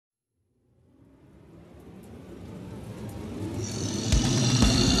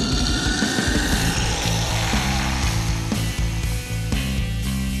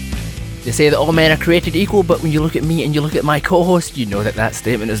They say that all men are created equal, but when you look at me and you look at my co-host, you know that that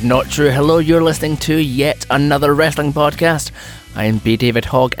statement is not true. Hello, you're listening to yet another wrestling podcast. I am B. David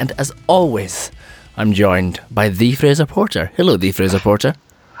Hogg, and as always, I'm joined by the Fraser Porter. Hello, the Fraser Porter.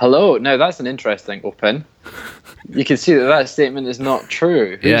 Hello. Now, that's an interesting open. You can see that that statement is not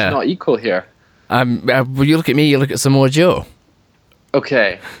true. Who's not equal here? When you look at me, you look at Samoa Joe.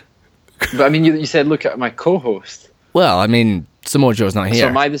 Okay. But I mean, you said look at my co-host. Well, I mean, Samoa Joe's not here. So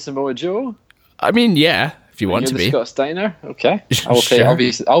am I the Samoa Joe? I mean, yeah, if you want to be. Scott Steiner? Okay. I will Sure.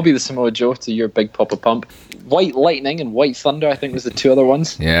 I'll be the Samoa Joe to your Big Papa Pump. White Lightning and White Thunder, I think, was the two other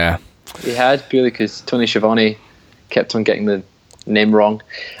ones. Yeah. He had, purely because Tony Schiavone kept on getting the name wrong.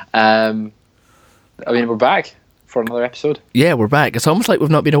 I mean, we're back for another episode. Yeah, we're back. It's almost like we've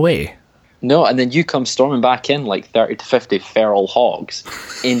not been away. No, and then you come storming back in like 30 to 50 feral hogs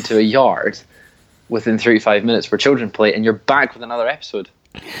into a yard within 35 minutes for children play, and you're back with another episode.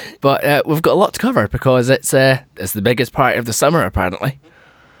 But we've got a lot to cover because it's the biggest part of the summer, apparently.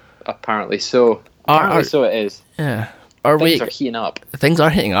 Apparently so. So it is. Yeah. Things are heating up. Things are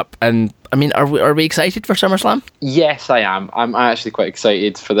heating up, and I mean, are we excited for SummerSlam? Yes, I am. I'm actually quite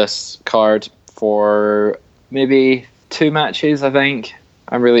excited for this card for maybe 2 matches, I think.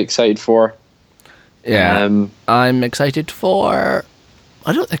 I'm really excited for. Yeah. I'm excited for...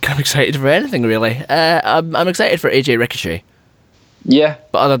 I don't think I'm excited for anything, really. I'm excited for AJ Ricochet. Yeah.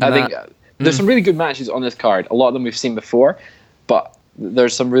 But other than I think there's some really good matches on this card. A lot of them we've seen before, but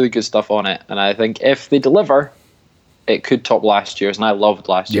there's some really good stuff on it. And I think if they deliver, it could top last year's. And I loved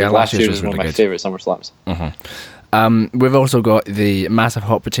last year's. Yeah, last year's was one of really my good. favourite SummerSlams. Mm-hmm. We've also got the massive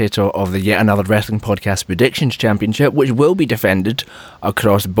hot potato of the Yet Another Wrestling Podcast Predictions Championship, which will be defended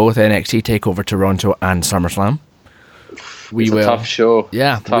across both NXT TakeOver Toronto and SummerSlam. It's a tough show.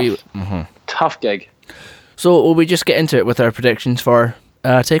 Yeah. Tough gig. So will we just get into it with our predictions for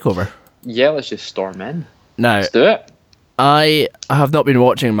TakeOver? Yeah, let's just storm in. Now, Let's do it. I have not been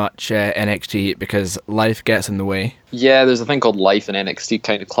watching much NXT because life gets in the way. Yeah, there's a thing called life, and NXT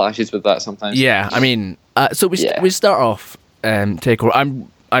kind of clashes with that sometimes. Yeah, I mean, so we start off TakeOver.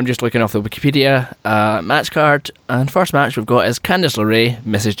 I'm just looking off the Wikipedia match card, and first match we've got is Candice LeRae,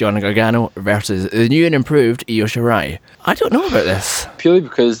 Mrs. Johnny Gargano versus the new and improved Io Shirai. I don't know about this. Purely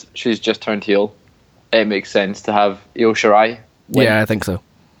because she's just turned heel, it makes sense to have Io Shirai win. Yeah, I think so.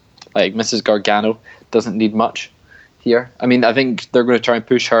 Like, Mrs. Gargano doesn't need much here. I mean, I think they're going to try and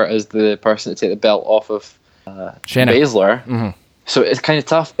push her as the person to take the belt off of Shayna Baszler. Mm-hmm. So it's kind of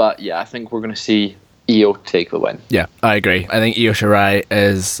tough, but yeah, I think we're going to see Io take the win. Yeah, I agree. I think Io Shirai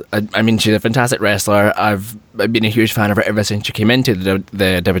is... I mean, she's a fantastic wrestler. I've been a huge fan of her ever since she came into the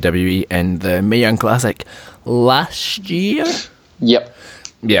WWE in the Mae Young Classic last year. Yep.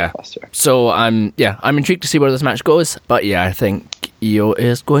 Yeah. Last year. So I'm intrigued to see where this match goes. But yeah, I think Io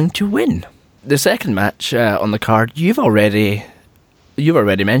is going to win. The second match on the card, you've already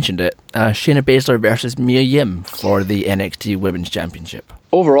mentioned it. Shayna Baszler versus Mia Yim for the NXT Women's Championship.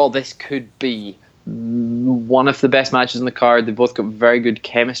 Overall, this could be one of the best matches on the card. They've both got very good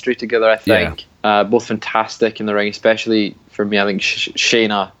chemistry together, I think. Yeah. Both fantastic in the ring, especially for me. I think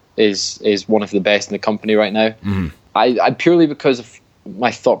Shayna is one of the best in the company right now. Mm-hmm. I purely because of my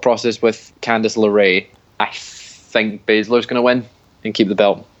thought process with Candice LeRae, I think Baszler's going to win and keep the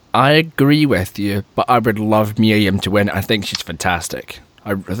belt. I agree with you, but I would love Mia Yim to win. I think she's fantastic.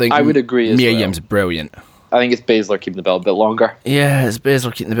 I would agree as Mia well. Yim's brilliant. I think it's Baszler keeping the belt a bit longer. Yeah, it's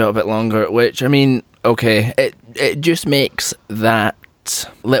Baszler keeping the belt a bit longer, which, I mean, okay, it just makes that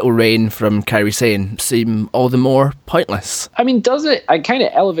little reign from Kairi Sane seem all the more pointless. I mean, does it? It kind of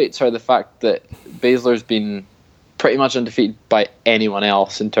elevates her, the fact that Baszler's been pretty much undefeated by anyone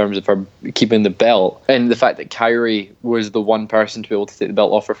else in terms of her keeping the belt, and the fact that Kairi was the one person to be able to take the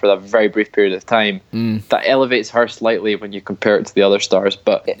belt off her for that very brief period of time, that elevates her slightly when you compare it to the other stars.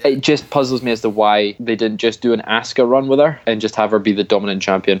 But it just puzzles me as to why they didn't just do an Asuka run with her and just have her be the dominant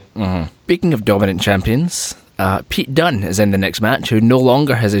champion. Mm-hmm. Speaking of dominant champions, Pete Dunne is in the next match, who no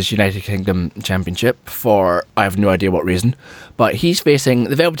longer has his United Kingdom Championship for I have no idea what reason, but he's facing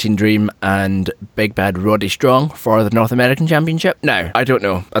the Velveteen Dream and Big Bad Roddy Strong for the North American Championship. Now, I don't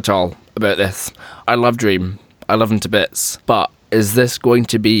know at all about this. I love Dream. I love him to bits. But is this going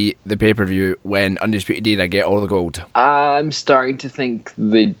to be the pay-per-view when Undisputed Era get all the gold? I'm starting to think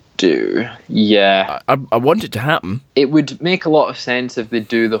they do. Yeah. I want it to happen. It would make a lot of sense if they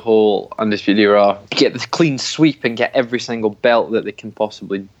do the whole Undisputed Era, get the clean sweep and get every single belt that they can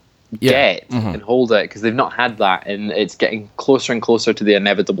possibly get and hold it, because they've not had that, and it's getting closer and closer to the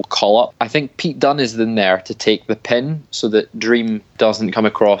inevitable call-up. I think Pete Dunne is in there to take the pin so that Dream doesn't come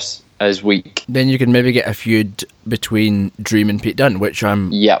across as weak. Then you can maybe get a feud between Dream and Pete Dunne, which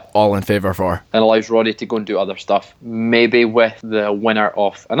I'm all in favour for. And allows Roddy to go and do other stuff. Maybe with the winner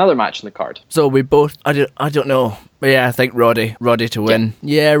of another match in the card. So we both, I don't know. But yeah, I think Roddy to win.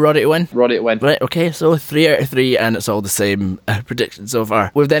 Yeah, Roddy to win. Roddy to win. Right, okay, so 3 out of 3, and it's all the same prediction so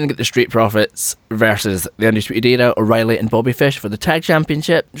far. We've then got the Street Profits versus the Undisputed Era, O'Reilly and Bobby Fish for the Tag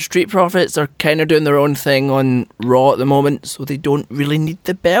Championship. Street Profits are kind of doing their own thing on Raw at the moment, so they don't really need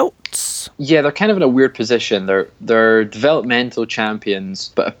the belts. Yeah, they're kind of in a weird position. They're developmental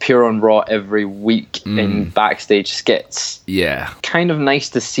champions, but appear on Raw every week in backstage skits. Yeah. Kind of nice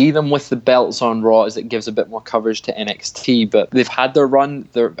to see them with the belts on Raw, as it gives a bit more coverage to NXT, but they've had their run.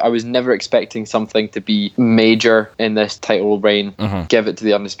 I was never expecting something to be major in this title reign. Give it to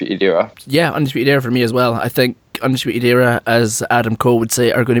the Undisputed Era. Yeah, Undisputed Era for me as well. I think Undisputed Era, as Adam Cole would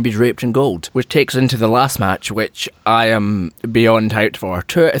say, are going to be draped in gold, which takes into the last match, which I am beyond hyped for.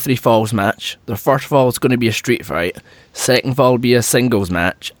 2 out of 3 falls match. The first fall is going to be a street fight. Second fall will be a singles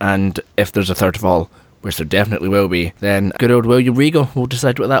match, and if there's a third fall, which there definitely will be, then good old William Regal will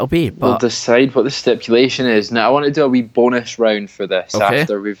decide what that'll be. We'll decide what the stipulation is. Now, I want to do a wee bonus round for this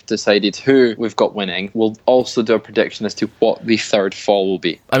after we've decided who we've got winning. We'll also do a prediction as to what the third fall will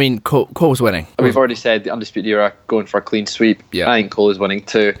be. I mean, Cole's winning. We've already said the Undisputed Era going for a clean sweep. Yeah. I think Cole is winning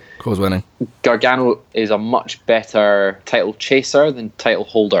too. Cole's winning. Gargano is a much better title chaser than title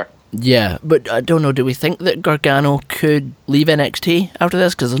holder. Yeah, but I don't know, do we think that Gargano could leave NXT after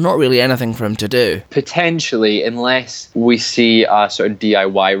this? Because there's not really anything for him to do. Potentially, unless we see a sort of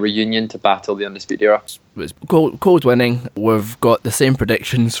DIY reunion to battle the Undisputed Era. Cole's winning. We've got the same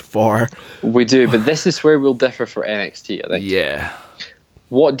predictions for... We do, but this is where we'll differ for NXT, I think. Yeah.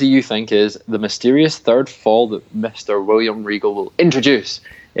 What do you think is the mysterious third fall that Mr. William Regal will introduce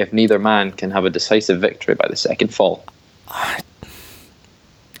if neither man can have a decisive victory by the second fall?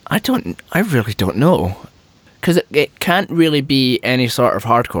 I really don't know. Because it can't really be any sort of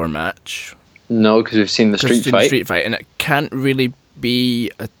hardcore match. No, because we've seen the street fight. And it can't really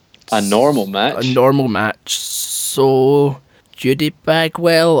be a normal match. A normal match. So, Judy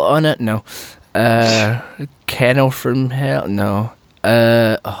Bagwell on it? No. Kennel from Hell? No.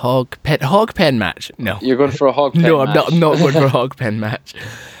 A hog pen match? No. You're going for a hog pen match? No, I'm not going for a hog pen match.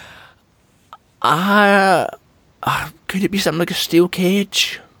 Could it be something like a steel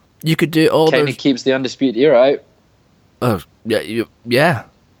cage? You could do all Kenny keeps the Undisputed Era out. Oh, yeah.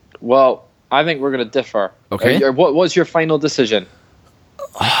 Well, I think we're going to differ. Okay. What's your final decision?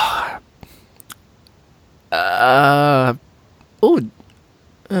 Hell,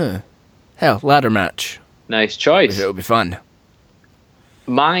 ladder match. Nice choice. It'll be fun.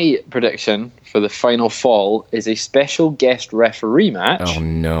 My prediction for the final fall is a special guest referee match. Oh,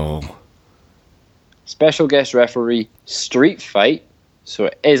 no. Special guest referee street fight. So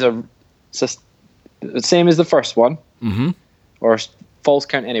it is the same as the first one. Mm-hmm. Or falls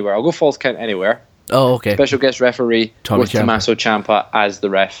count anywhere. I'll go falls count anywhere. Oh, okay. Special guest referee with Tommaso Ciampa as the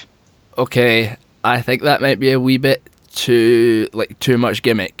ref. Okay, I think that might be a wee bit too much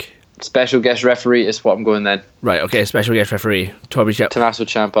gimmick. Special guest referee is what I'm going then. Right, okay, special guest referee. Tommaso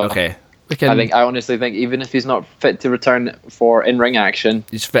Ciampa. Okay. I honestly think even if he's not fit to return for in-ring action,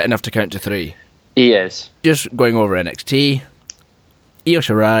 he's fit enough to count to 3. He is. Just going over NXT. Io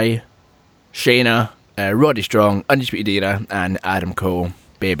Shirai, Shayna, Roddy Strong, Undisputed Era, and Adam Cole,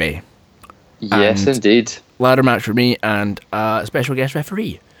 baby. Yes, and indeed. Ladder match for me and a special guest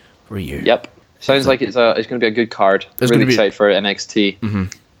referee for you. Yep. Sounds like it's going to be a good card. Really excited for NXT. Mm-hmm.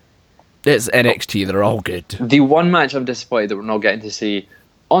 It's NXT, they're all good. The one match I'm disappointed that we're not getting to see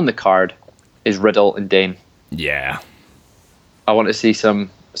on the card is Riddle and Dane. Yeah. I want to see some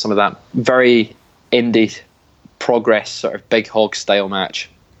of that very indie progress sort of big hog style match.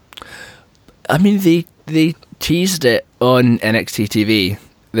 I mean, they teased it on NXT TV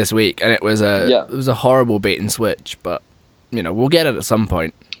this week, and it was a horrible bait and switch. But we'll get it at some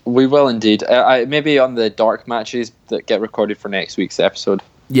point. We will indeed. Maybe on the dark matches that get recorded for next week's episode.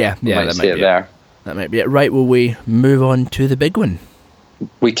 Yeah, that might be it there. That might be it. Right, will we move on to the big one?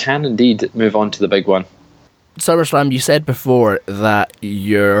 We can indeed move on to the big one. SummerSlam, you said before that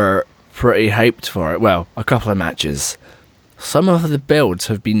you're pretty hyped for it. Well, a couple of matches. Some of the builds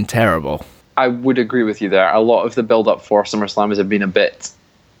have been terrible. I would agree with you there. A lot of the build-up for SummerSlam has been a bit...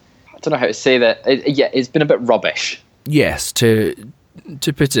 I don't know how to say that. It's been a bit rubbish. Yes, to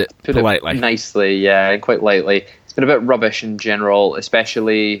put it politely. Nicely, yeah, and quite lightly. It's been a bit rubbish in general,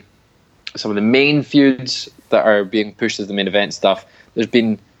 especially some of the main feuds that are being pushed as the main event stuff. There's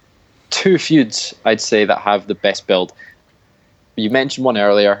been 2 feuds, I'd say, that have the best build. You mentioned one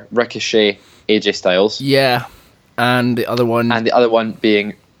earlier, Ricochet, AJ Styles. Yeah, and the other one... And the other one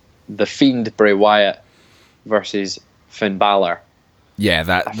being The Fiend Bray Wyatt versus Finn Balor.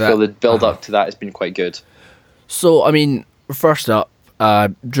 Yeah, I feel the build up to that has been quite good. So, I mean, first up,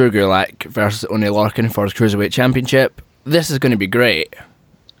 Drew Gulak versus Oney Lorcan for his Cruiserweight Championship. This is going to be great.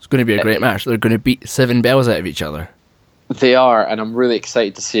 It's going to be a great match. They're going to beat 7 bells out of each other. They are, and I'm really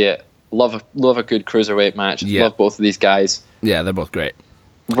excited to see it. Love a good Cruiserweight match. Yeah. Love both of these guys. Yeah, they're both great.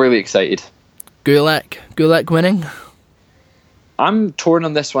 Really excited. Gulak winning? I'm torn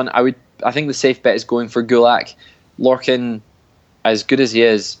on this one. I think the safe bet is going for Gulak. Lorcan, as good as he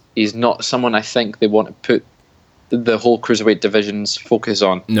is, he's not someone I think they want to put the whole Cruiserweight division's focus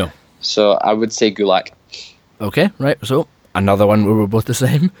on. No. So I would say Gulak. Okay, right. So another one where we're both the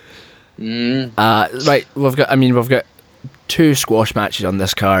same. Right, we've got 2 squash matches on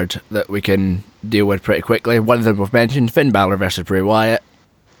this card that we can deal with pretty quickly. One of them we've mentioned, Finn Balor versus Bray Wyatt.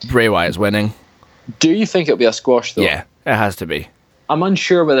 Bray Wyatt's winning. Do you think it'll be a squash though? Yeah, it has to be. I'm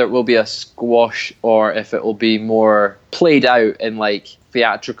unsure whether it will be a squash or if it will be more played out in like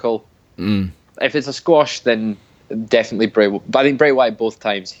theatrical. If it's a squash, then definitely Bray. But I think Bray Wyatt both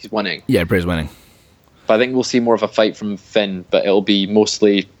times he's winning. Yeah, Bray's winning. But I think we'll see more of a fight from Finn, but it'll be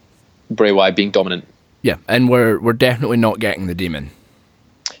mostly Bray Wyatt being dominant. Yeah, and we're definitely not getting the Demon.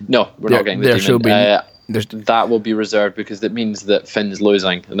 No, we're not getting the there Demon. shall be, that will be reserved because it means that Finn's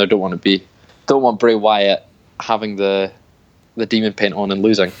losing, and they don't want Bray Wyatt having the Demon paint on and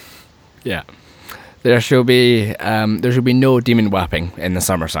losing. Yeah, there shall be no Demon whapping in the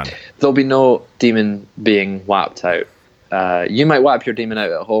Summer Sun. There'll be no Demon being whapped out. You might whap your Demon out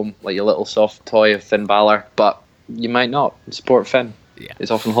at home like your little soft toy of Finn Balor, but you might not support Finn. Yeah,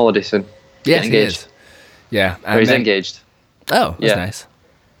 he's off on holiday soon. Yes, he is. Yeah, or he's engaged. Oh, that's nice.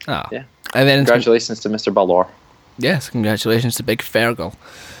 Oh, yeah. And then congratulations to Mr. Balor. Yes, congratulations to Big Fergal.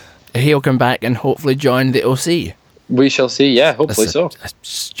 He'll come back and hopefully join the OC. We shall see. Yeah, hopefully A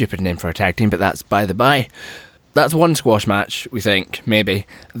stupid name for a tag team, but that's by the by. That's one squash match, we think, maybe.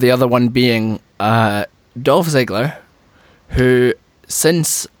 The other one being Dolph Ziggler, who,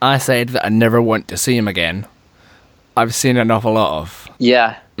 since I said that I never want to see him again, I've seen an awful lot of.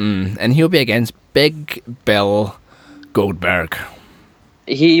 Yeah. And he'll be against Big Bill Goldberg.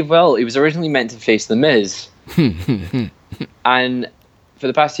 He was originally meant to face The Miz. And for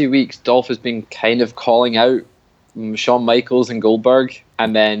the past few weeks, Dolph has been kind of calling out Shawn Michaels and Goldberg.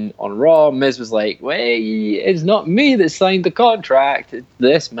 And then on Raw, Miz was like, wait, it's not me that signed the contract, it's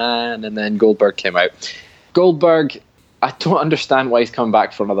this man. And then Goldberg came out. Goldberg, I don't understand why he's coming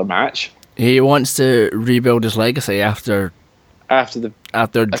back for another match. He wants to rebuild his legacy after the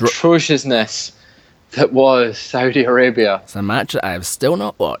atrociousness that was Saudi Arabia. It's a match that I have still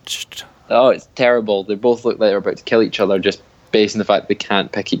not watched. Oh, it's terrible. They both look like they're about to kill each other just based on the fact they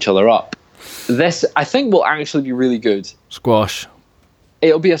can't pick each other up. This, I think, will actually be really good. Squash.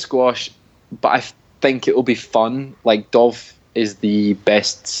 It'll be a squash, but I think it'll be fun. Like, Dolph is the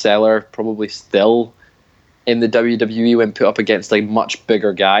best seller, probably still, in the WWE when put up against a much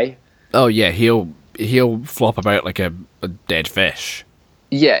bigger guy. Oh, yeah, he'll flop about like a dead fish.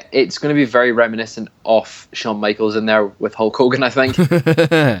 Yeah, it's going to be very reminiscent of Shawn Michaels in there with Hulk Hogan, I think.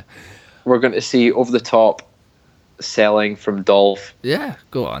 We're going to see over-the-top selling from Dolph. Yeah,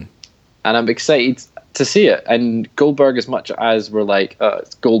 go on. And I'm excited to see it. And Goldberg, as much as we're like,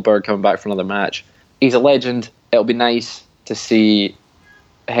 it's Goldberg coming back for another match, he's a legend. It'll be nice to see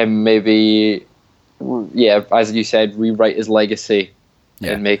him maybe, as you said, rewrite his legacy.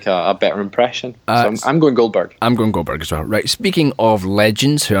 Yeah. And make a better impression. So I'm going Goldberg. I'm going Goldberg as well. Right, speaking of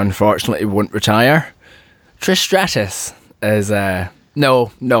legends who unfortunately won't retire, Trish Stratus is...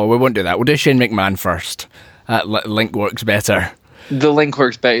 No, we won't do that. We'll do Shane McMahon first. That link works better. The link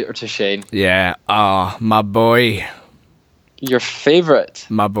works better to Shane. Yeah. My boy. Your favourite.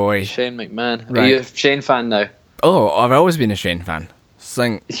 My boy. Shane McMahon. Right. Are you a Shane fan now? Oh, I've always been a Shane fan.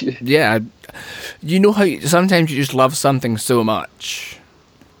 Yeah. You know how sometimes you just love something so much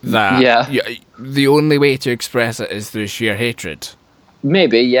that the only way to express it is through sheer hatred.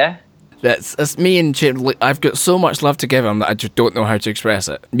 Maybe, yeah. That's me and Shane. I've got so much love to give him that I just don't know how to express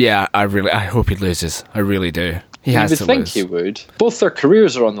it. Yeah, I hope he loses. I really do. He has to lose. You would think he would. Both their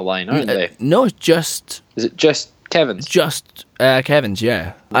careers are on the line, aren't they? No, just... Is it just Kevin's? Just Kevin's,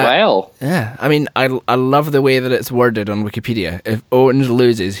 yeah. Well. I mean, I love the way that it's worded on Wikipedia. If Owens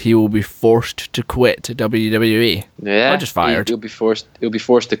loses, he will be forced to quit WWE. Yeah. Or just fired. He'll be forced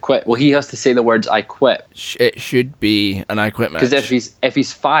to quit. Well, he has to say the words, I quit. It should be an I quit match. Because if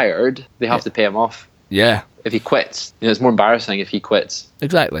he's fired, they have to pay him off. Yeah. If he quits. It's more embarrassing if he quits.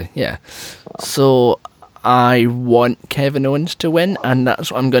 Exactly, yeah. So... I want Kevin Owens to win, and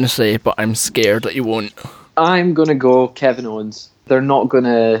that's what I'm going to say, but I'm scared that he won't. I'm going to go Kevin Owens. They're not going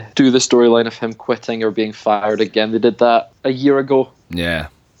to do the storyline of him quitting or being fired again. They did that a year ago Yeah.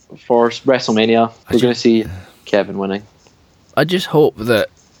 for WrestleMania. We're going to see Kevin winning. I just hope that...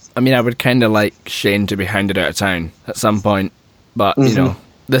 I mean, I would kind of like Shane to be hounded out of town at some point. But, you know,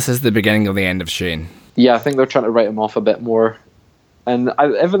 this is the beginning of the end of Shane. Yeah, I think they're trying to write him off a bit more. And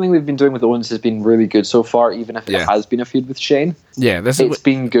everything they've been doing with Owens has been really good so far, even if it has been a feud with Shane. Yeah, It's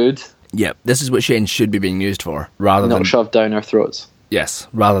been good. Yeah, this is what Shane should be being used for, rather Not than shoved down our throats. yes,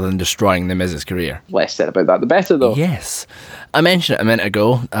 rather than destroying the Miz's career. Less said about that, the better, though. Yes, I mentioned it a minute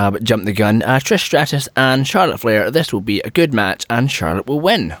ago, but jumped the gun. Trish Stratus and Charlotte Flair. This will be a good match, and Charlotte will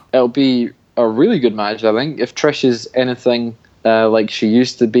win. It'll be a really good match, I think. If Trish is anything like she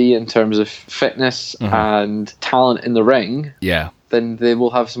used to be in terms of fitness and talent in the ring, Yeah, then they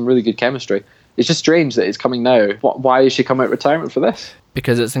will have some really good chemistry. It's just strange that it's coming now. Why is she coming out of retirement for this?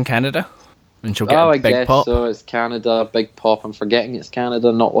 because it's in Canada, and she'll get I a big guess pop. so. It's Canada, big pop. I'm forgetting it's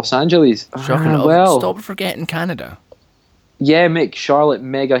Canada, not Los Angeles. Shocking. Well, Stop forgetting Canada. yeah, make Charlotte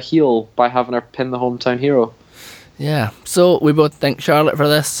mega heel by having her pin the hometown hero. Yeah, so we both think Charlotte for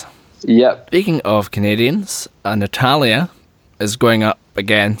this. Yep. Speaking of Canadians, Natalia is going up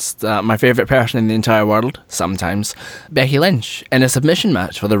against my favourite person in the entire world, sometimes, Becky Lynch, in a submission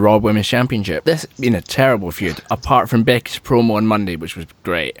match for the Raw Women's Championship. This has been a terrible feud, apart from Becky's promo on Monday, which was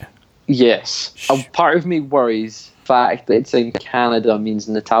great. Yes. A part of me worries the fact that it's in Canada means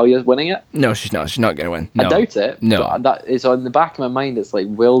Natalia's winning it. No, she's not. She's not going to win. No. I doubt it. No. But that is on the back of my mind. It's like,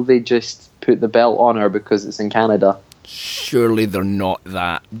 will they just put the belt on her because it's in Canada? Surely they're not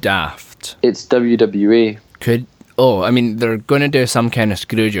that daft. It's WWE. I mean, they're going to do some kind of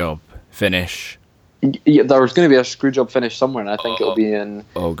screw job finish. Yeah, there was going to be a screwjob finish somewhere, and I think it'll be in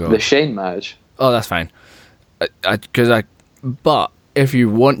the Shane match. Oh, that's fine. But if you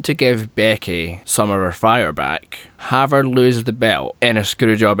want to give Becky some of her fire back, have her lose the belt in a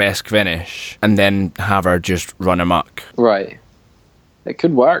screwjob-esque finish, and then have her just run amok. Right. It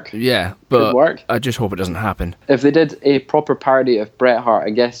could work. Yeah, but Could work. I just hope it doesn't happen. If they did a proper parody of Bret Hart, I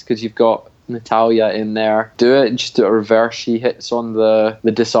guess, because you've got Natalia in there, do it. Just do a reverse. She hits on the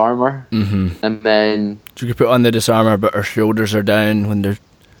disarmer, and then You could put on the disarmer, but her shoulders are down when they're...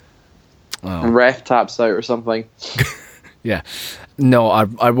 Oh. ref taps out or something. Yeah. No,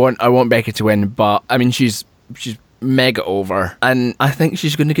 I want Becky to win, but I mean she's mega over, and I think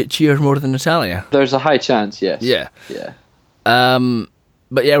she's going to get cheered more than Natalia. There's a high chance, yes. Yeah. Yeah.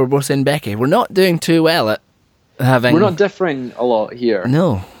 But yeah, we're both saying Becky. We're not doing too well at having... We're not differing a lot here.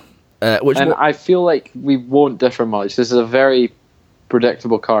 No. I feel like we won't differ much. This is a very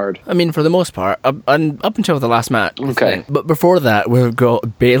predictable card. I mean, for the most part, up until the last match. Okay. But before that, we've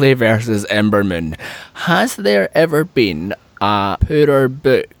got Bayley versus Ember Moon. Has there ever been a poorer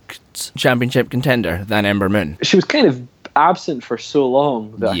booked championship contender than Ember Moon? She was kind of absent for so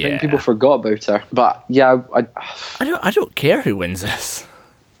long that I think people forgot about her. But yeah, I don't care who wins this.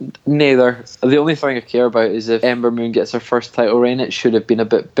 Neither. The only thing I care about is if Ember Moon gets her first title reign, it should have been a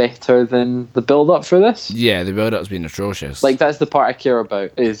bit better than the build-up for this. Yeah, the build-up's been atrocious. Like, that's the part I care about,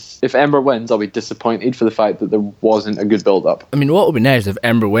 is if Ember wins, I'll be disappointed for the fact that there wasn't a good build-up. I mean, what would be nice if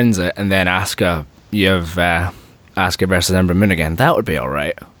Ember wins it and then Asuka, you have Asuka versus Ember Moon again. That would be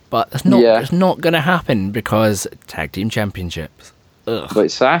alright. But it's not going to happen because tag team championships. Ugh.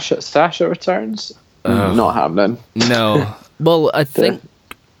 Like, Sasha returns? Not happening. No. Well, I think...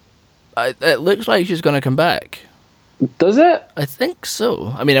 it looks like she's going to come back. Does it? I think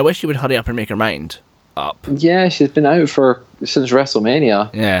so. I mean, I wish she would hurry up and make her mind up. Yeah, she's been out since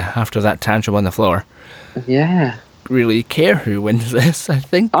WrestleMania. Yeah, after that tantrum on the floor. Yeah. Really care who wins this, I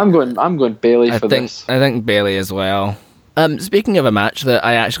think. I'm going Bayley for this. I think Bayley as well. Speaking of a match that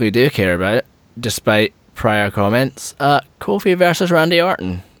I actually do care about, despite prior comments, Kofi versus Randy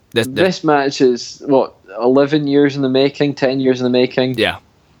Orton. This match is, 11 years in the making, 10 years in the making? Yeah.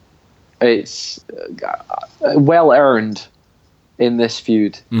 It's well earned in this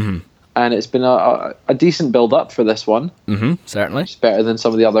feud. Mm-hmm. And it's been a decent build-up for this one. Mm-hmm, certainly. It's better than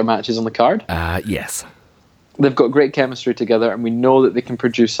some of the other matches on the card. Yes. They've got great chemistry together, and we know that they can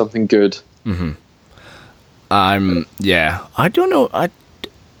produce something good. Mm-hmm. I don't know.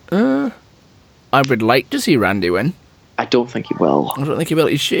 I would like to see Randy win. I don't think he will. I don't think he will.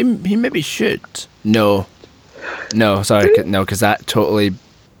 He maybe should. No, sorry. No, because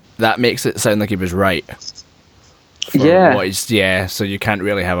that makes it sound like he was right. So you can't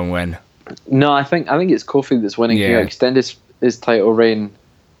really have him win. No, I think it's Kofi that's winning here. Extend his title reign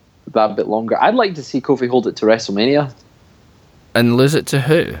that bit longer. I'd like to see Kofi hold it to WrestleMania. And lose it to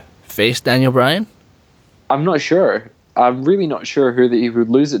who? Face Daniel Bryan? I'm not sure. I'm really not sure who that he would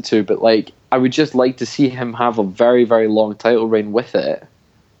lose it to, but like I would just like to see him have a very, very long title reign with it,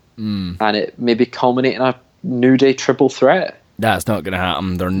 and it maybe culminate in a New Day triple threat. That's not going to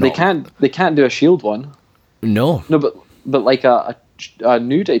happen. They're not. They can't do a Shield one. No. No, but like a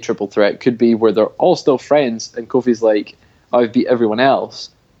New Day triple threat could be where they're all still friends, and Kofi's like, I've beat everyone else,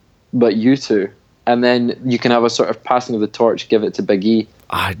 but you two. And then you can have a sort of passing of the torch, give it to Big E.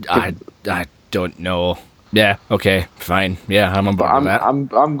 I don't know. Yeah, okay, fine. Yeah, I'm on board with that. I'm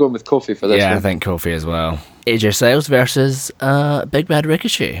going with Kofi for this Yeah, one. I think Kofi as well. AJ Styles versus Big Bad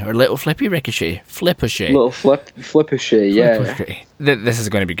Ricochet, or Little Flippy Ricochet. Flippochet. Little Flippochet, yeah. This is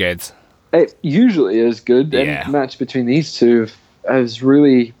going to be good. It usually is good. Yeah. Any match between these two has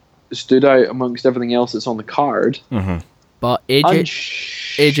really stood out amongst everything else that's on the card. Mm-hmm. But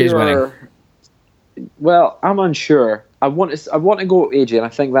AJ's winning. Well, I'm unsure. I want to go with AJ, and I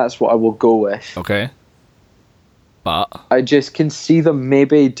think that's what I will go with. Okay. But I just can see them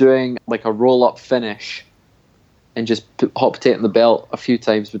maybe doing like a roll-up finish and just hot-potatoing the belt a few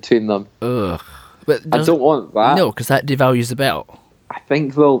times between them. ugh. But I don't want that. No, because that devalues the belt. I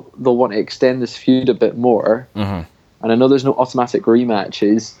think they'll want to extend this feud a bit more. Mm-hmm. And I know there's no automatic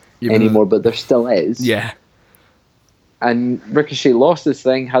rematches anymore, but there still is. Yeah. And Ricochet lost this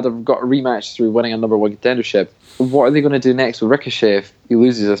thing, got a rematch through winning a number one contendership. What are they going to do next with Ricochet if he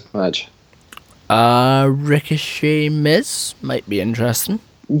loses this match? Ricochet Miz might be interesting.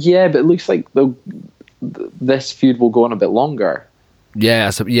 Yeah, but it looks like this feud will go on a bit longer. Yeah,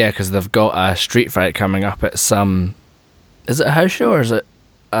 because they've got a street fight coming up at some. Is it a house show or is it?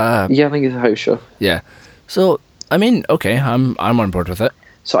 Yeah, I think it's a house show. Yeah. So I mean, okay, I'm on board with it.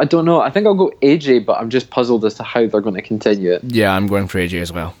 So I don't know. I think I'll go AJ, but I'm just puzzled as to how they're going to continue it. Yeah, I'm going for AJ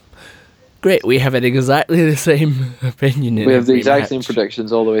as well. Great, we have exactly the same opinion. We have the exact match. same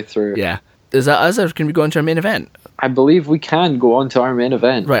predictions all the way through. Yeah. Is that us, or can we go into our main event? I believe we can go on to our main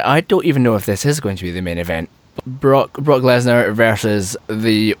event. Right, I don't even know if this is going to be the main event. Brock Lesnar versus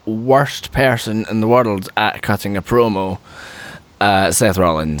the worst person in the world at cutting a promo, Seth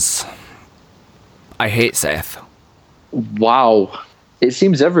Rollins. I hate Seth. Wow. It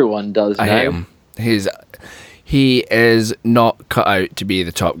seems everyone does now. I hate him. He is not cut out to be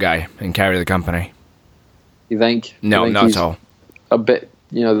the top guy and carry the company. You think? No, not he's at all. A bit,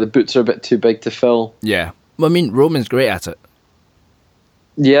 the boots are a bit too big to fill. Yeah. Well, I mean, Roman's great at it.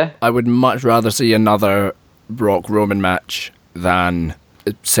 Yeah. I would much rather see another Brock-Roman match than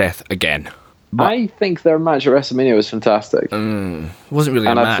Seth again. But I think their match at WrestleMania was fantastic. it wasn't really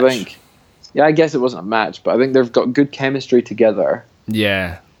a match. And I think, I guess it wasn't a match, but I think they've got good chemistry together.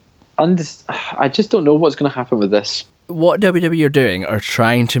 Yeah. I just don't know what's going to happen with this. What WWE are doing are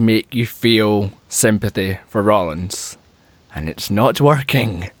trying to make you feel sympathy for Rollins, and it's not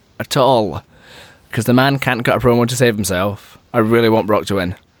working at all. Because the man can't cut a promo to save himself. I really want Brock to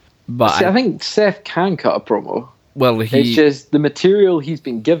win. But See, I think Seth can cut a promo. Well, It's just the material he's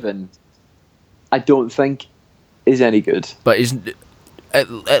been given, I don't think is any good. But he's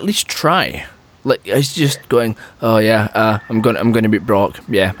at least try. Like, he's just going, oh yeah, I'm going to beat Brock.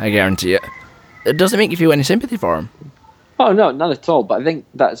 Yeah, I guarantee it. It doesn't make you feel any sympathy for him. Oh no, none at all. But I think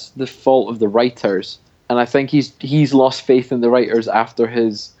that's the fault of the writers, and I think he's lost faith in the writers after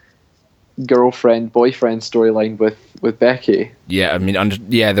his girlfriend boyfriend storyline with Becky. Yeah, I mean,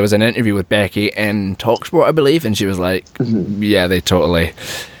 there was an interview with Becky in Talksport, I believe, and she was like, yeah, they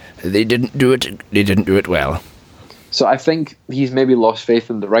didn't do it well. So I think he's maybe lost faith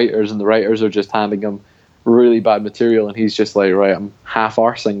in the writers, and the writers are just handing him really bad material, and he's just like, right, I'm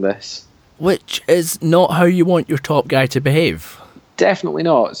half-arsing this. Which is not how you want your top guy to behave. Definitely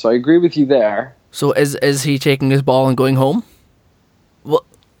not. So I agree with you there. So is he taking his ball and going home? Well,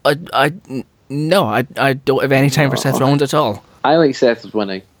 I don't have any time for Seth Rollins at all. I like Seth as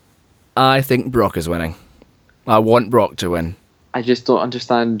winning. I think Brock is winning. I want Brock to win. I just don't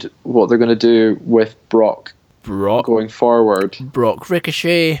understand what they're going to do with Brock going forward. Brock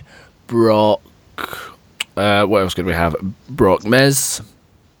Ricochet, Brock. What else could we have? Brock Miz,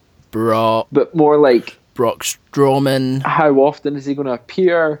 Brock. But more like Brock Strowman. How often is he going to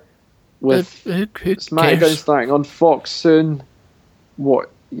appear? With who SmackDown cares? starting on Fox soon, are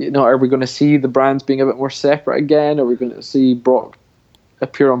we going to see the brands being a bit more separate again? Are we going to see Brock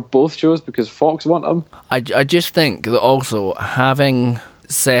appear on both shows because Fox want him? I just think that also having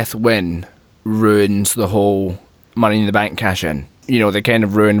Seth win ruins the whole Money in the Bank cash in. They kind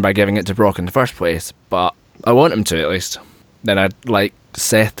of ruined by giving it to Brock in the first place, but I want him to at least. Then I'd like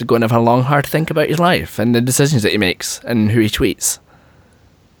Seth to go and have a long, hard think about his life and the decisions that he makes and who he tweets.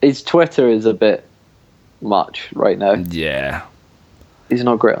 His Twitter is a bit much right now. Yeah. He's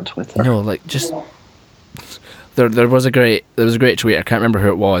not great on Twitter. No, like, just There was a great tweet. I can't remember who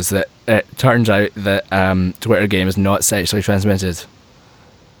it was. That it turns out that Twitter game is not sexually transmitted.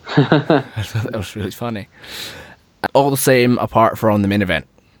 I thought that was really funny. All the same, apart from the main event.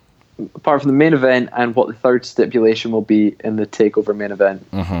 Apart from the main event and what the third stipulation will be in the Takeover main event.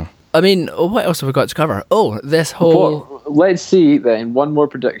 I mean, what else have we got to cover? Oh, this whole. Let's see then. One more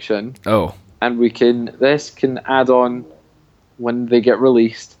prediction. Oh, and this can add on when they get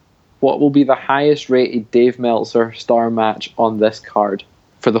released. What will be the highest rated Dave Meltzer star match on this card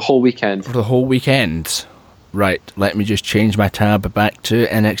for the whole weekend? For the whole weekend. Right, let me just change my tab back to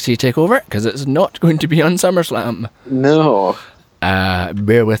NXT TakeOver, because it's not going to be on SummerSlam. No.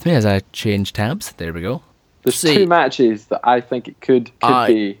 Bear with me as I change tabs. There we go. There's two matches that I think it could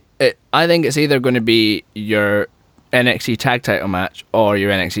be. I think it's either going to be your NXT tag title match or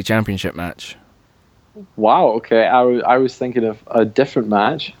your NXT championship match. Wow, okay. I was thinking of a different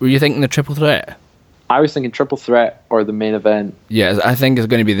match. Were you thinking the triple threat? I was thinking triple threat or the main event. Yes, I think it's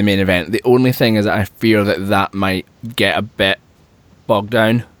going to be the main event. The only thing is that I fear that might get a bit bogged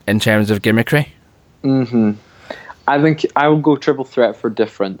down in terms of gimmickry. I think I will go triple threat for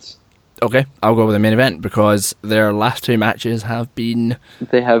difference. Okay, I'll go with the main event because their last two matches have been...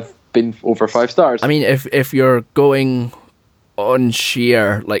 They have been over 5 stars. I mean, if you're going on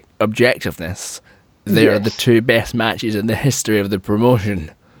sheer objectiveness, they're the two best matches in the history of the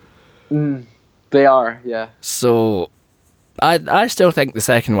promotion. They are, yeah. So, I still think the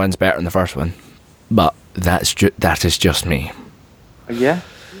second one's better than the first one, but that is just me. Yeah,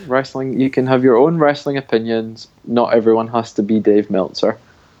 wrestling. You can have your own wrestling opinions. Not everyone has to be Dave Meltzer.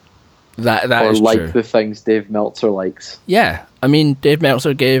 That or is like true. the things Dave Meltzer likes. Yeah, I mean, Dave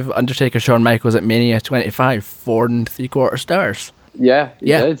Meltzer gave Undertaker Shawn Michaels at Mania 25 4 3/4 stars. Yeah, he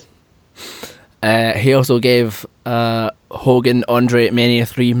did. He also gave Hogan Andre at Mania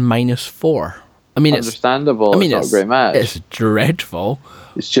 3 -4. I mean, understandable. It's not a great match. It's dreadful.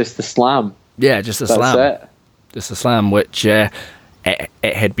 It's just the slam. Yeah, just a That's slam. it. Just a slam, which it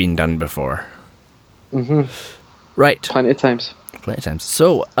had been done before. Right. Plenty of times.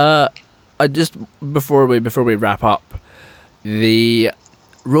 So, I just before we wrap up, the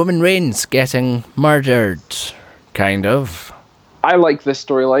Roman Reigns getting murdered, kind of. I like this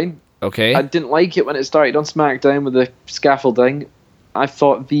storyline. Okay. I didn't like it when it started on SmackDown with the scaffolding. I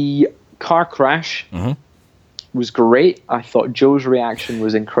thought the car crash was great. I thought Joe's reaction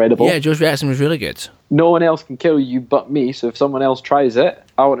was incredible. Yeah, Joe's reaction was really good. No one else can kill you but me, so if someone else tries it,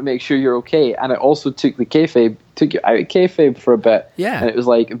 I want to make sure you're okay. And it also took you out of kayfabe for a bit. Yeah. And it was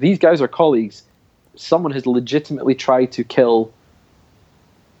like, these guys are colleagues. Someone has legitimately tried to kill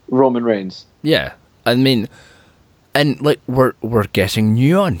Roman Reigns. Yeah, I mean, and we're getting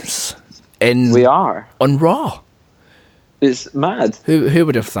nuance We are. on Raw. It's mad. Who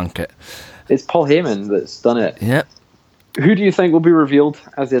would have thunk it? It's Paul Heyman that's done it. Yep. Who do you think will be revealed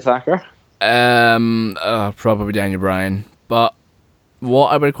as the attacker? Probably Daniel Bryan. But what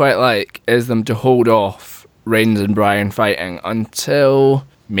I would quite like is them to hold off Reigns and Bryan fighting until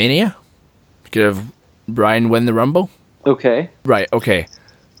Mania. Could have Bryan win the Rumble. Okay. Right, okay.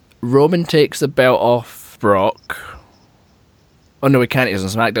 Roman takes the belt off Brock. Oh no, we can't. He's on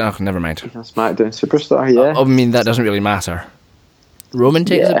SmackDown. Oh, never mind. He's on SmackDown Superstar, yeah. I mean, that doesn't really matter. Roman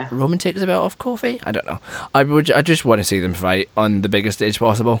takes Yeah. Roman takes the belt off Kofi? I don't know. I just want to see them fight on the biggest stage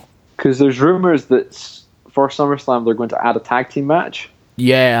possible. Because there's rumours that for SummerSlam they're going to add a tag team match.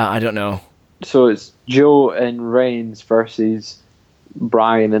 Yeah, I don't know. So it's Joe and Reigns versus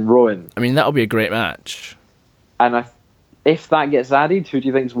Bryan and Rowan. I mean, that'll be a great match. And if that gets added, who do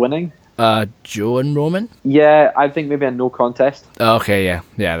you think's winning? Joe and Roman? Yeah, I think maybe a no contest. Okay, yeah.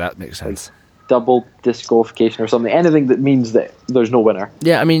 Yeah, that makes sense. Double disqualification or something. Anything that means that there's no winner.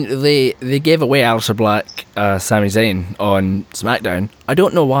 Yeah, I mean, they gave away Aleister Black, Sami Zayn on SmackDown. I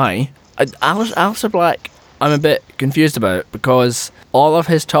don't know why. Aleister Black, I'm a bit confused about because all of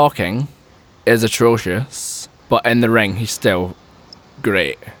his talking is atrocious, but in the ring, he's still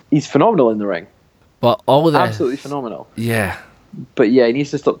great. He's phenomenal in the ring. But all of this... Absolutely phenomenal. Yeah. But yeah, he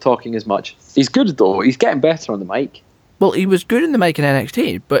needs to stop talking as much. He's good though. He's getting better on the mic. Well, he was good in the mic in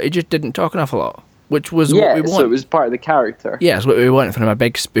NXT, but he just didn't talk enough a lot, which was what we want. So it was part of the character. Yeah, it's what we want from a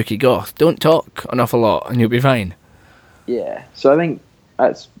big spooky goth. Don't talk an awful lot, and you'll be fine. Yeah. So I think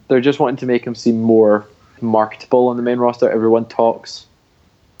they're just wanting to make him seem more marketable on the main roster. Everyone talks.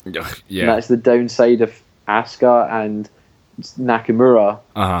 Yeah. And that's the downside of Asuka and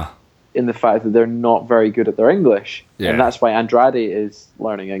Nakamura. In the fact that they're not very good at their English. Yeah. And that's why Andrade is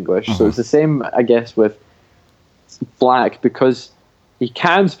learning English. So it's the same, I guess, with Black, because he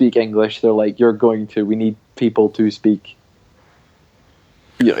can speak English. They're like, we need people to speak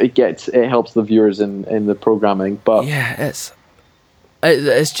it helps the viewers in the programming. But Yeah,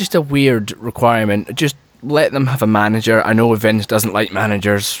 it's just a weird requirement. Just let them have a manager. I know Vince doesn't like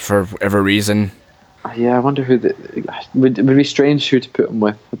managers for whatever reason. yeah, I wonder who would be strange who to put him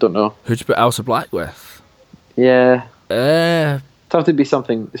with. I don't know. Who to put Elsa Black with? Yeah, Uh, it'd have to be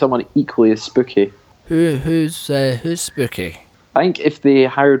someone equally as spooky. who's spooky? I think if they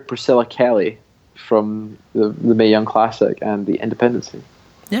hired Priscilla Kelly from the Mae Young Classic and the Independence.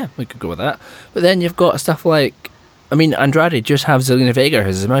 Yeah, we could go with that. But then you've got stuff like, I mean, Andrade just have Zelina Vega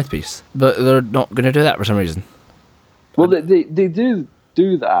as his mouthpiece, but they're not going to do that for some reason. Well, they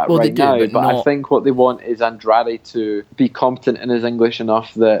do that Well, they right do, now, but but I not- think what they want is Andrade to be competent in his English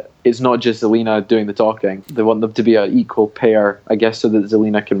enough that it's not just Zelina doing the talking. They want them to be an equal pair, I guess, so that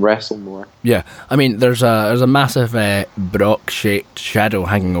Zelina can wrestle more. Yeah, I mean, there's a massive Brock-shaped shadow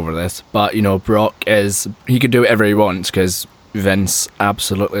hanging over this, but you know, Brock he could do whatever he wants because Vince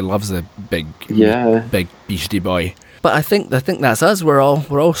absolutely loves the big beastie boy. But I think that's us. We're all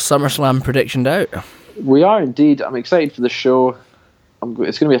SummerSlam predictioned out. We are indeed. I'm excited for the show.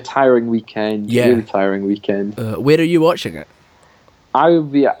 It's going to be a tiring weekend. Yeah. Really tiring weekend. Where are you watching it? I will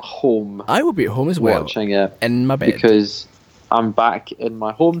be at home I will be at home as well, watching it in my bed. because I'm back in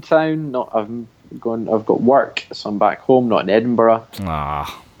my hometown. I've got work, so I'm back home, not in Edinburgh.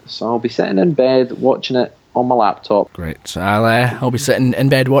 Ah, So I'll be sitting in bed watching it on my laptop. great. So I'll be sitting in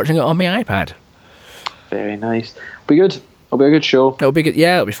bed watching it on my iPad. Very nice. Be good. It'll be a good show. It'll be good.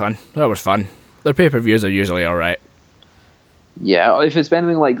 Yeah, it'll be fun. That was fun. Their pay-per-views are usually all right. Yeah, if it's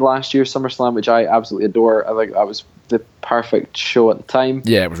anything like last year's SummerSlam, which I absolutely adore, I think that was the perfect show at the time.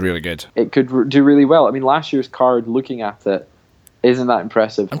 Yeah, it was really good. It could do really well. I mean, last year's card, looking at it, isn't that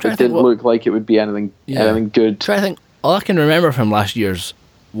impressive. I'm It trying to think didn't look like it would be anything good. Try to think. All I can remember from last year's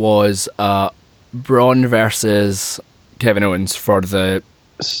was Braun versus Kevin Owens for the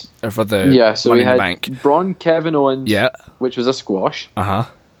Yeah, so Money we in the had Bank. Braun Kevin Owens, Yeah. which was a squash. Uh-huh.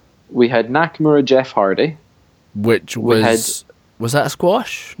 We had Nakamura Jeff Hardy. Which We was that a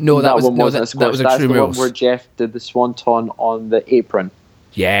squash? No, that one wasn't that, a squash. that was That's Extreme the Rules. one where Jeff did the swanton on the apron.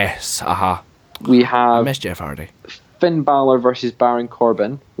 Yes, uh-huh. We I have miss Jeff Hardy. Finn Balor versus Baron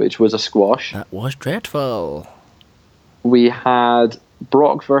Corbin, which was a squash. That was dreadful. We had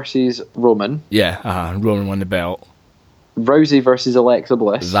Brock versus Roman. Yeah, uh-huh. Roman won the belt. Rousey versus Alexa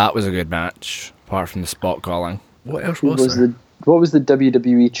Bliss. That was a good match, apart from the spot calling. What else What was there? what was the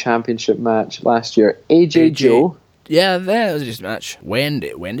WWE Championship match last year? AJ Joe. Yeah, that was just a match.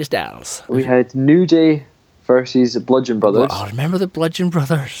 Wendy Styles. We had New Day versus Bludgeon Brothers. Oh, remember the Bludgeon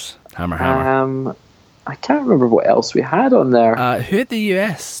Brothers? Hammer. I can't remember what else we had on there. Who had the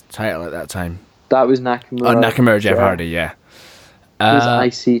US title at that time? That was Nakamura. Nakamura, Jeff Hardy, yeah. He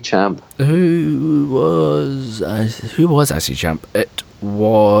was IC champ. Who was IC champ? It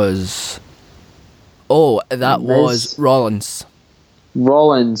was... Oh, that Miz. was Rollins.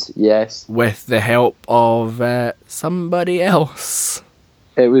 Rollins, yes. With the help of somebody else.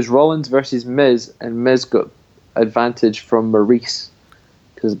 It was Rollins versus Miz, and Miz got advantage from Maurice.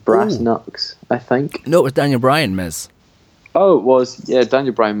 Because Brass Ooh. Knucks, I think. No, it was Daniel Bryan, Miz. Oh, it was. Yeah,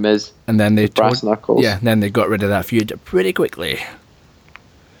 Daniel Bryan, Miz. And then they Brass Knuckles. Yeah, then they got rid of that feud pretty quickly.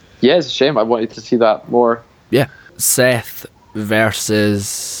 Yeah, it's a shame. I wanted to see that more. Yeah. Seth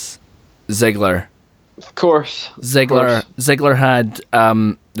versus Ziggler. Of course. Ziggler had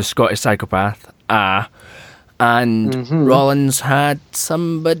the Scottish Psychopath, and Rollins had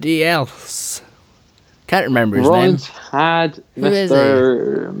somebody else. Can't remember his Rollins had Who is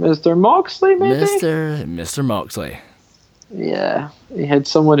Mr. Moxley, name. maybe? Mr. Moxley. Yeah. He had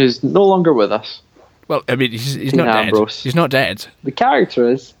someone who's no longer with us. Well, I mean, he's Dean not Ambrose. dead. He's not dead. The character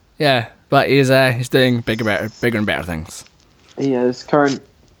is. Yeah, but he's doing bigger and better things. He is current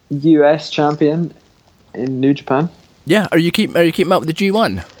US champion in New Japan. Yeah, are you keeping up with the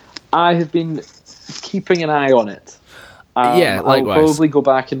G1? I have been keeping an eye on it. Yeah, likewise. I'll probably go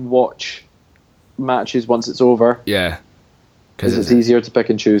back and watch matches once it's over. Yeah, Because it's easier to pick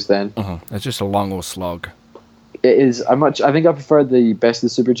and choose then. It's just a long old slog. It is. I think I prefer the Best of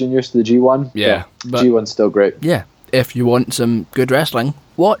the Super Juniors to the G1. Yeah, but- G1's still great. Yeah, if you want some good wrestling,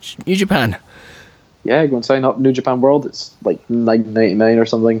 watch New Japan. Yeah, go and sign up New Japan World. It's like $9.99 or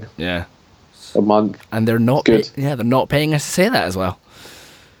something Yeah, a month. and they're not. Good. They're not paying us to say that as well.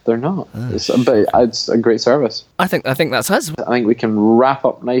 They're not. It's a great service. I think that's us. I think we can wrap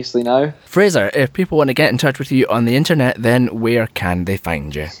up nicely now. Fraser, if people want to get in touch with you on the internet, then where can they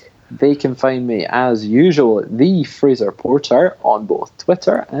find you? They can find me, as usual, at The Fraser Porter on both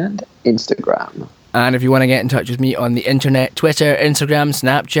Twitter and Instagram. And if you want to get in touch with me on the internet, Twitter, Instagram,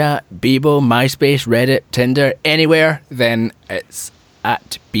 Snapchat, Bebo, MySpace, Reddit, Tinder, anywhere, then it's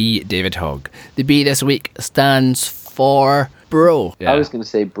at @BDavidHogg. The B this week stands for bro. I was going to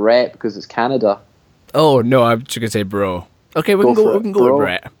say Brett because it's Canada. Oh no, I'm just gonna say bro. Okay, we can go with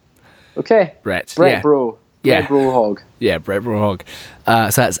Brett. Okay. Brett. Brett, yeah. bro. Yeah. Brett, bro, hog. Yeah, Brett Bro Hogg.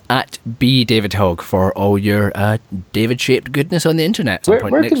 So that's at @BDavidHogg for all your David-shaped goodness on the internet.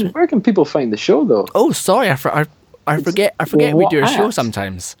 Where can people find the show though? Oh, sorry, I forget we do a show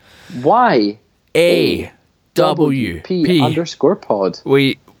sometimes. Why? AWP_pod.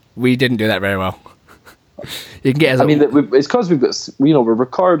 We didn't do that very well. You can get us. I mean, it's because we're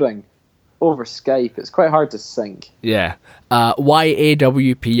recording over Skype. It's quite hard to sync. Yeah.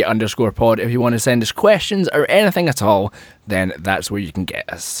 YAWP_pod. If you want to send us questions or anything at all, then that's where you can get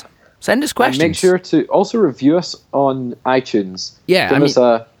us. Send us questions. And make sure to also review us on iTunes. Yeah,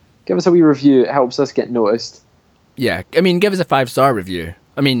 give us a wee review. It helps us get noticed. Yeah, I mean, give us a 5-star review.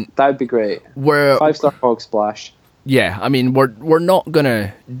 I mean, that would be great. 5-star Hog Splash. Yeah, I mean, we're not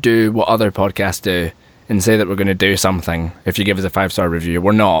gonna do what other podcasts do and say that we're gonna do something if you give us a 5-star review.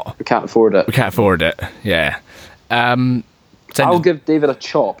 We're not. We can't afford it. We can't afford it. Yeah. I'll give David a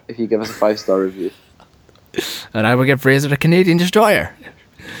chop if you give us a 5-star review. And I will give Fraser a Canadian destroyer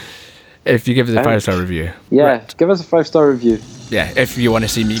if you give us a 5-star review. Yeah, right. Give us a 5-star review. Yeah, if you want to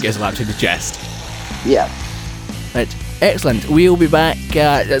see me get slapped in the chest. Yeah. Right, excellent. We'll be back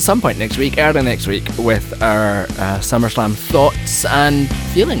at some point next week, early next week, with our SummerSlam thoughts and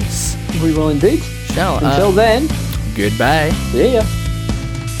feelings. We will indeed. Shall. Until then. Goodbye. See ya.